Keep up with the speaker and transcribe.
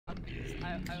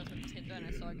I was on Tinder and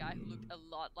I saw a guy who looked a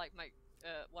lot like my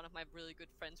one of my really good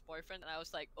friend's boyfriend, and I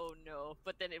was like, oh no.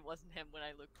 But then it wasn't him when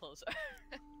I looked closer.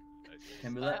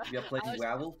 Camilla, we are playing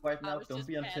werewolf right now. Don't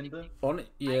be on Tinder.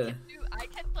 Yeah. I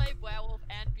can play werewolf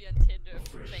and be on Tinder.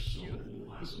 Thank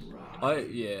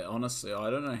you. Honestly, I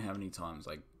don't know how many times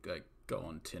I go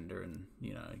on Tinder and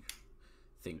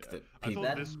think that people.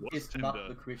 That is not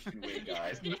the Christian way,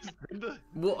 guys.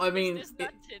 Well, I mean, is this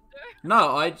not Tinder?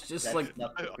 No, I just That's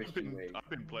not the Christian way. I've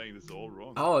been playing this all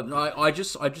wrong. Oh no, I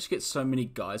just get so many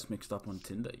guys mixed up on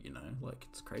Tinder. Like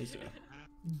it's crazy.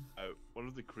 One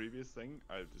of the creepiest thing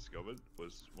I've discovered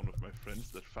was one of my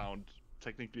friends that found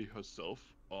technically herself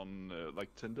on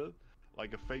like Tinder,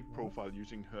 like a fake profile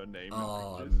using her name.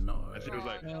 Oh and pictures. no! And she was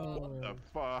like, "What the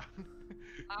fuck?"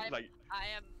 I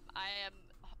am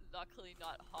luckily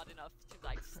not hot enough to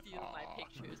like steal my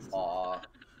pictures. Aw,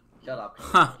 shut up.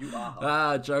 You are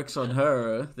hot. Jokes on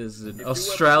her. There's an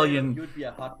Australian. You'd be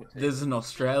a hot potato. There's an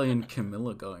Australian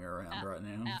Camilla going around right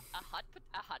now. A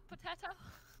hot potato.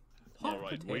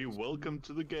 Alright, we welcome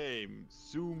to the game.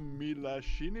 Sumila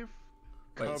Shinif.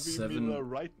 Wait, Seven.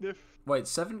 Rightnif. Wait,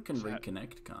 Seven can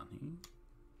reconnect, can't he?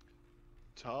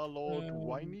 Tarlord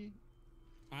Winey.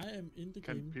 I am in the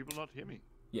Can game. people not hear me?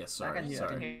 Yes, sorry. I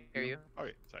can hear you.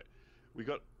 Okay, sorry. We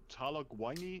got Tarlog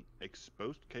Winey,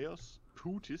 Exposed Chaos,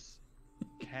 Putis,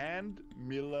 Canned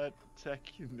Mila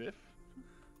Takunif.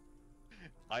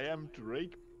 I am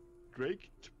Drake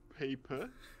Paper,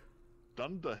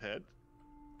 Dunderhead,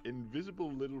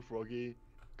 Invisible Little Froggy,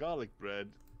 Garlic Bread,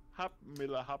 Hap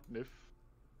Mila Hapnif,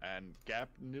 and Gap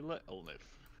Nilla Elnif.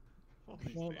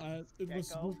 Well, it was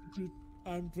supposed to be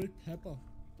I'm Drake Pepper,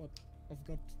 but I've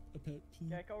got a P.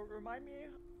 Gecko, remind me,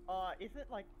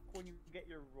 isn't like when you get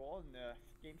your role and the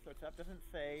game starts up, doesn't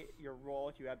say your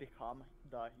role, you have become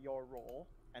your role,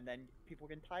 and then people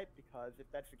can type? Because if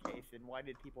that's the case, then why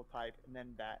did people type and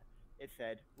then that it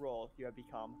said role, you have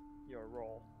become your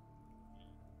role?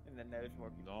 And then there's more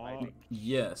people typing.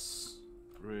 Yes.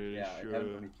 Really Yeah, sure. I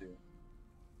have me too.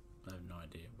 I have no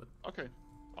idea, but Okay,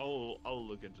 I'll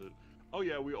look into it. Oh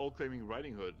yeah, we're all claiming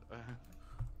Riding Hood.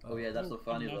 Oh yeah, that's so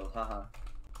funny though, haha.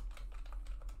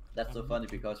 That's so funny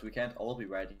because we can't all be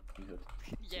Riding Hood.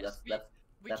 Yes,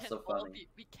 That's so funny.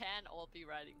 We can all be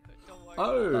Riding Hood. Don't worry.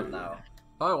 Oh. Not now.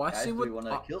 I Guys, see do what you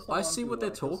wanna kill I someone? see Do what you they're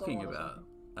wanna kill talking someone or about.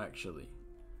 something? Actually.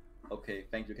 Okay,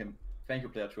 thank you,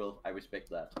 Player 12. I respect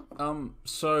that.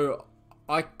 So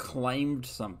I claimed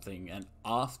something, and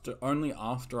only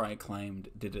after I claimed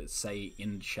did it say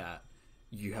in chat,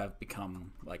 you have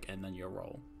become and then your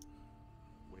role.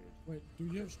 Wait, do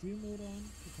you have stream mode on?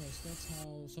 Because that's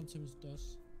how sometimes it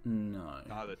does. No.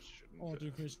 Ah, that shouldn't. Or do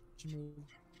you Christian mode?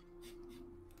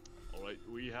 Alright,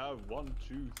 we have 1,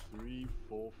 2, 3,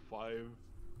 4, 5.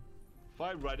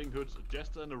 5 Riding Hoods, a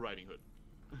Jester, and a Riding Hood.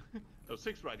 No,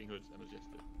 6 Riding Hoods and a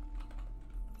Jester.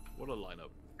 What a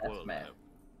lineup. That's What a math. lineup.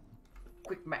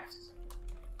 Quick maths.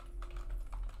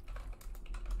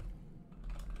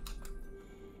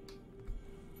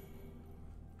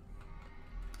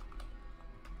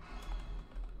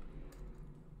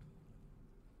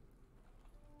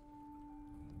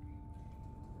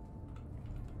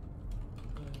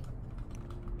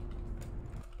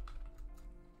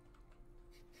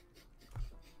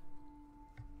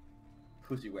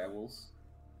 Pussy werewolves.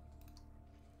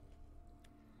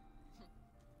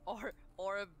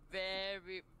 Or a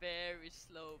very, very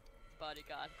slow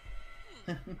bodyguard.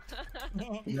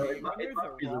 No, it might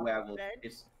be the werewolves.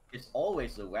 It's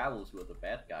always the werewolves who are the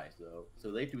bad guys, though.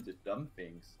 So they do the dumb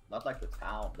things, not like the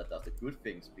town that does the good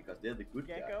things because they're the good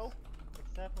Gecko? guys.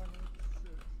 Except when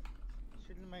it's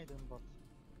Schildmaiden, but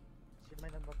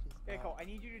Schildmaiden bot is Gecko, I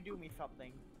need you to do me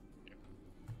something.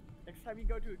 Next time you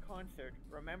go to a concert,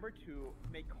 remember to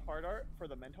make card art for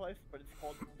the Mentalist, but it's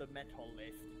called the Mental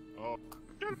List. Oh.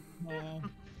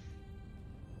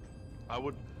 I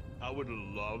would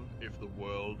love if the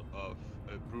world of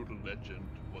a Brutal Legend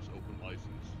was open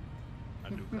license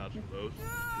and do cards for those,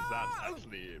 because that's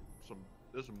actually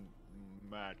there's some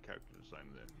mad character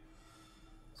design there.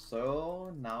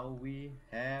 So now we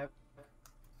have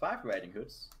 5 Riding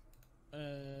Hoods.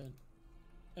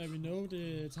 We know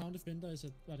the town defender is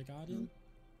by the Guardian.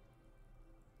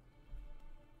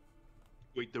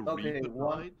 Wait, the Okay, Reaper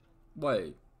one- died?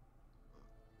 Wait.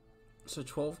 So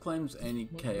 12 claims any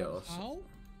chaos.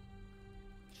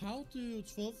 How do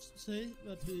 12 say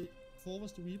that the 4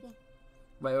 was the Reaper?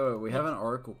 Wait, we have an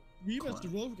Oracle. Reaper's the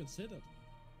claim. role we considered.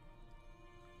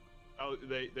 Oh,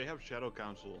 they have Shadow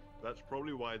Council. That's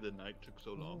probably why the night took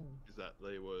so long. Oh. Is that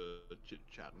they were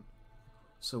chit-chatting.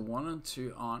 So 1 and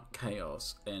 2 aren't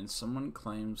chaos, and someone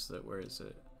claims that, where is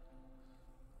it?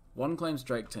 1 claims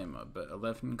Drake Tamer, but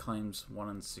 11 claims 1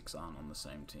 and 6 aren't on the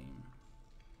same team.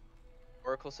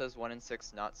 Oracle says 1 and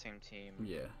 6 not same team.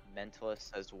 Yeah.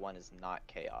 Mentalist says 1 is not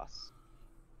Chaos.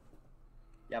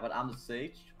 Yeah, but I'm the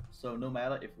Sage, so no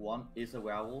matter if 1 is a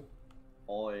werewolf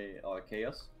or a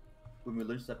chaos, when we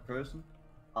lynch that person,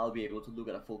 I'll be able to look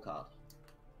at a full card.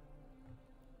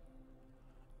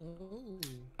 Oh.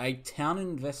 A town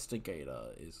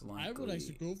investigator is likely... I would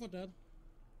actually go for that.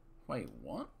 Wait,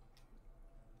 what?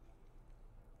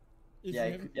 If Yeah,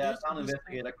 you have town this-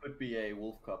 investigator could be a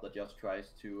wolf cop that just tries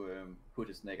to put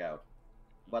his neck out.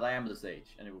 But I am the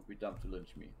Sage, and it would be dumb to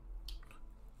lynch me.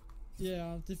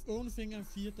 Yeah, the only thing I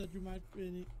fear that you might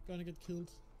be gonna get killed.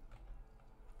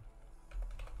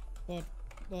 But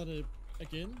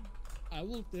again, I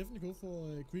will definitely go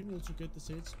for Greenwood to get the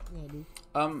Sage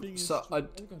look. So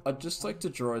I'd just like to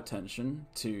draw attention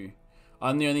to...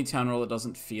 I'm the only town roll that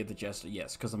doesn't fear the Jester.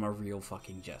 Yes, because I'm a real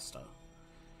fucking Jester.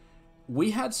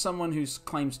 We had someone who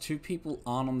claims 2 people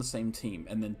aren't on the same team,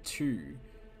 and then 2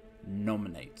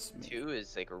 nominates me. 2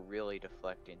 is like really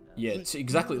deflecting them. Yeah,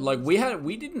 exactly. Like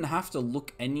we didn't have to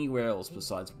look anywhere else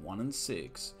besides 1 and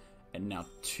 6, and now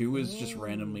 2 is just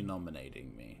randomly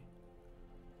nominating me.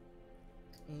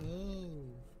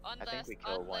 Oh. I think we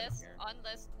kill 1 here.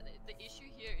 Unless the issue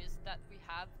here is that we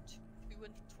have 2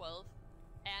 and 12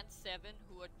 and 7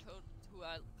 who are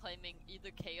claiming either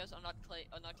chaos or not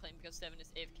claiming because 7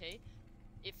 is AFK.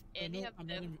 If any of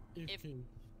them, if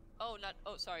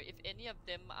any of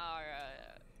them are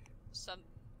some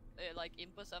like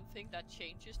imp or something that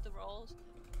changes the roles,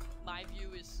 my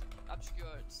view is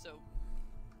obscured. So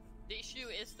the issue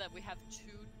is that we have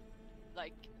 2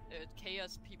 like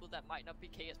chaos people that might not be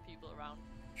chaos people around.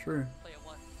 True. Player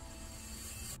 1.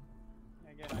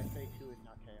 Again, I say 2 is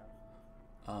not chaos.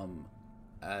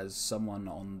 As someone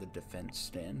on the defense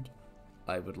stand,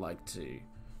 I would like to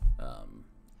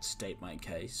state my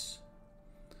case.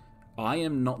 I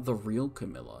am not the real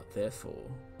Camilla,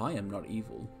 therefore I am not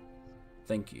evil.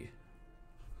 Thank you.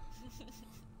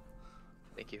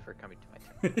 Thank you for coming to my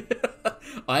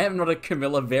turn. I am not a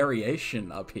Camilla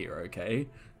variation up here, okay?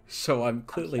 So I'm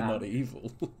clearly not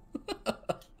evil.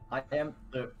 I am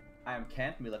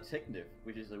Camilla Techniv,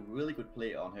 which is a really good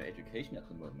play on her education at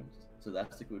the moment. So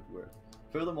that's a good word.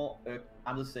 Furthermore,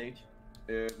 I'm the Sage.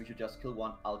 We should just kill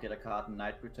 1. I'll get a card and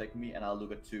Night protect me, and I'll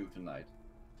look at 2 tonight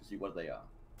to see what they are.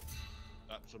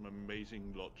 That's some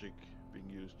amazing logic being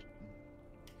used.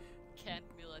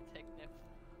 Camilla Technic.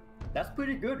 That's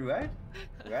pretty good, right?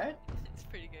 Right? It's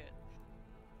pretty good.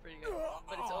 Pretty good.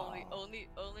 But it's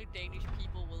only Danish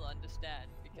people will understand.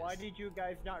 Because Why did you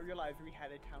guys not realize we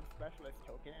had a town specialist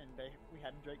token and we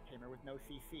had a Drake Tamer with no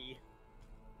CC?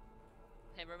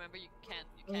 Hey, remember you can't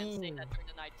say that during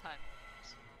the night time.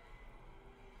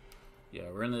 Yeah,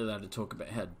 we're only allowed to talk about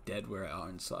how dead we are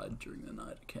inside during the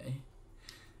night, okay?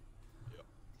 Yep.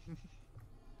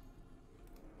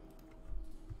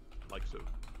 Like so.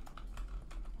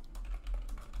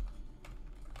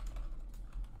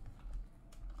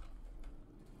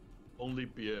 Only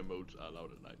beer modes are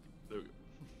allowed at night. There we go.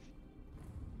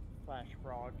 Flash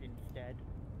frog instead.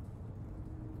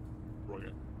 Wrong.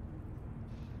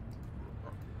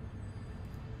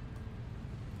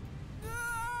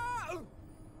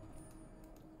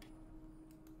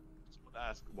 Someone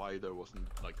asked why there wasn't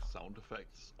like sound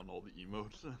effects on all the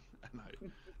emotes, and I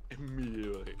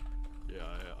immediately, yeah,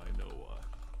 I know why.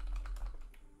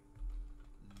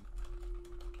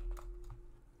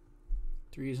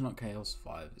 3 is not chaos,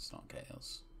 5 is not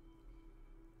chaos.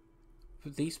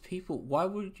 But these people, why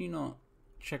would you not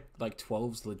check like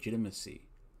 12's legitimacy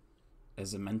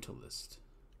as a mentalist?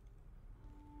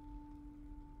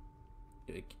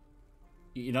 Like,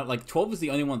 you know, like 12 is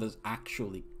the only one that's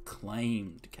actually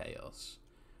claimed chaos.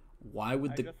 Why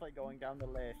would I the just like going down the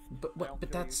list. But I don't feel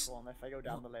that's useful unless I go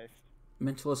down the list.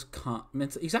 mentalist can't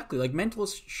exactly like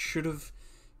mentalist should have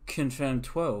confirmed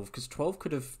 12 because 12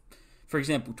 could have, for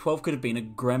example, 12 could have been a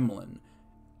gremlin,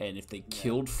 and if they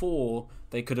killed 4,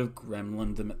 they could have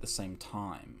gremlined them at the same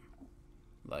time.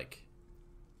 Like,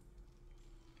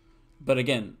 but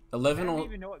again, 11 I don't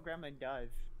even know what Gremlin does.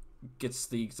 gets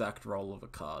the exact roll of a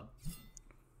card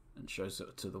and shows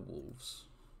it to the wolves.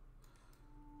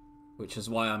 Which is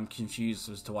why I'm confused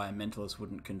as to why a mentalist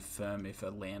wouldn't confirm if a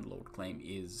landlord claim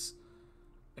is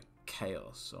a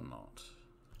chaos or not.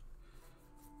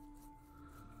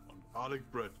 On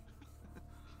garlic bread.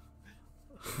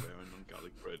 On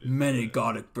garlic bread is, Many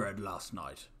garlic bread last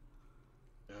night.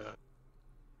 Yeah.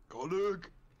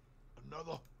 Garlic!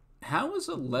 Another! How is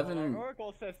 11...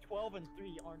 Oracle says 12 and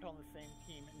 3 aren't on the same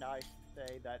team, and I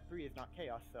say that 3 is not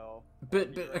chaos, so...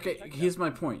 But okay, here's my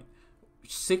point.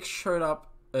 6 showed up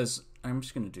as I'm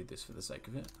just going to do this for the sake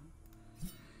of it.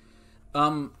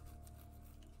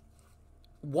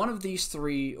 One of these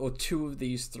three, or two of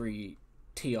these three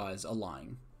TIs are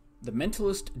lying. The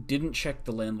Mentalist didn't check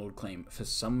the Landlord claim for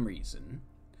some reason.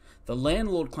 The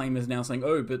Landlord claim is now saying,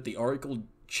 oh, but the Oracle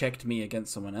checked me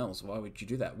against someone else. Why would you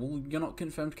do that? Well, you're not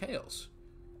confirmed Chaos.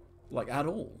 Like, at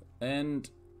all. And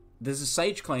there's a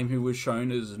Sage claim who was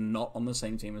shown as not on the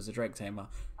same team as the Drake Tamer.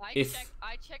 I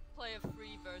checked player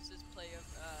 3 versus player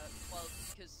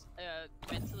 12 because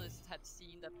Mentalist had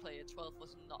seen that player 12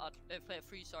 was not player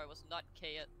 3 was not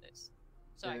KS,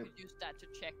 so I could use that to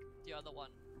check the other one.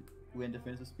 We're in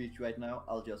defensive speech right now.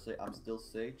 I'll just say I'm still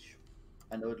Sage.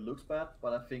 I know it looks bad,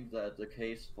 but I think that the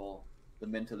case for the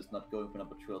Mentalist not going for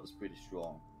number 12 is pretty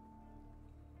strong.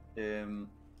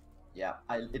 Yeah,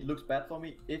 it looks bad for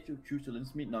me. If you choose to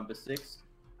lynch me, number 6,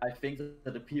 I think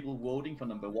that the people voting for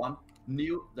number 1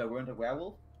 knew there weren't a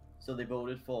werewolf, so they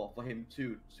voted for him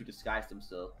to disguise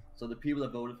themselves. So the people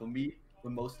that voted for me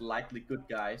were most likely good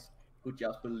guys who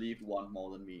just believed one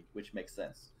more than me, which makes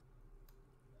sense.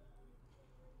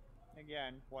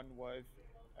 Again, one was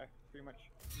pretty much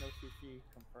no CC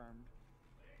confirmed.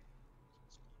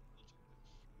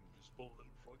 Invisible and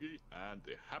Froggy, and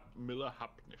the Hap Miller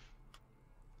Hapnif.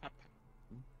 Hap.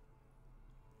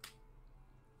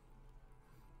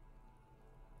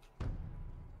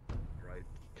 Right.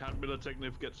 Count Miller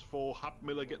Technif gets 4, Hap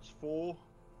Miller gets 4.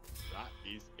 That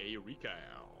is a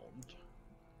recount.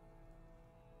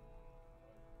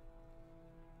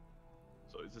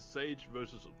 So it's a Sage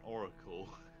versus an Oracle.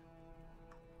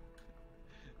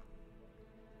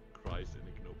 Christ and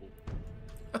ignoble.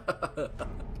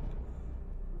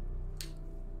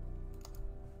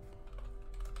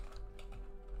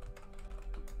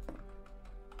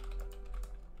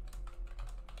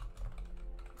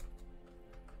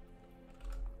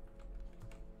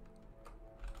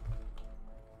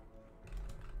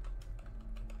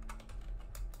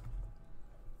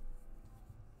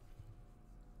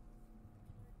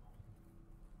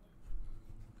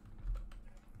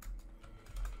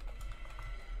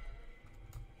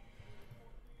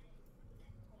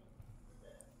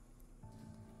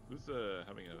 Who's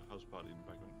having a house party in the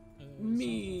background?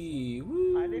 Me.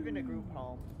 Woo. I live in a group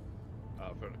home.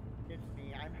 Fair enough. It's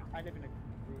me. I live in a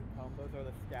group home. Those are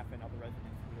the staff and other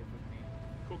residents who live with me.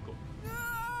 Cool, cool.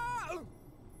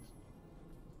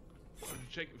 Want to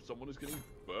check if someone is getting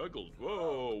burgled.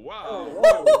 Whoa, wow.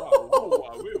 Whoa, wow,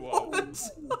 whoa,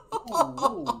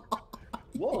 wow.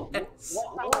 Whoa! Yes.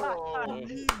 Whoa!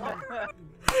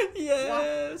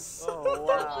 Yes. Oh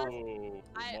wow!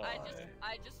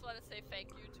 I just want to say thank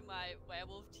you to my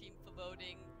werewolf team for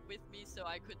voting with me, so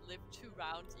I could live 2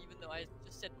 rounds, even though I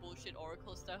just said bullshit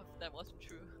Oracle stuff that wasn't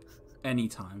true.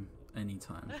 Anytime.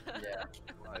 Yeah.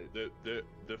 Right,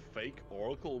 the fake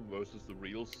Oracle versus the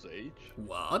real Sage.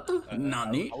 What?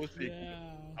 Nani? I was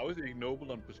the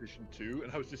ignoble on position 2,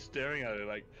 and I was just staring at it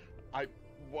like,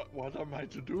 what am I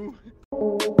to do?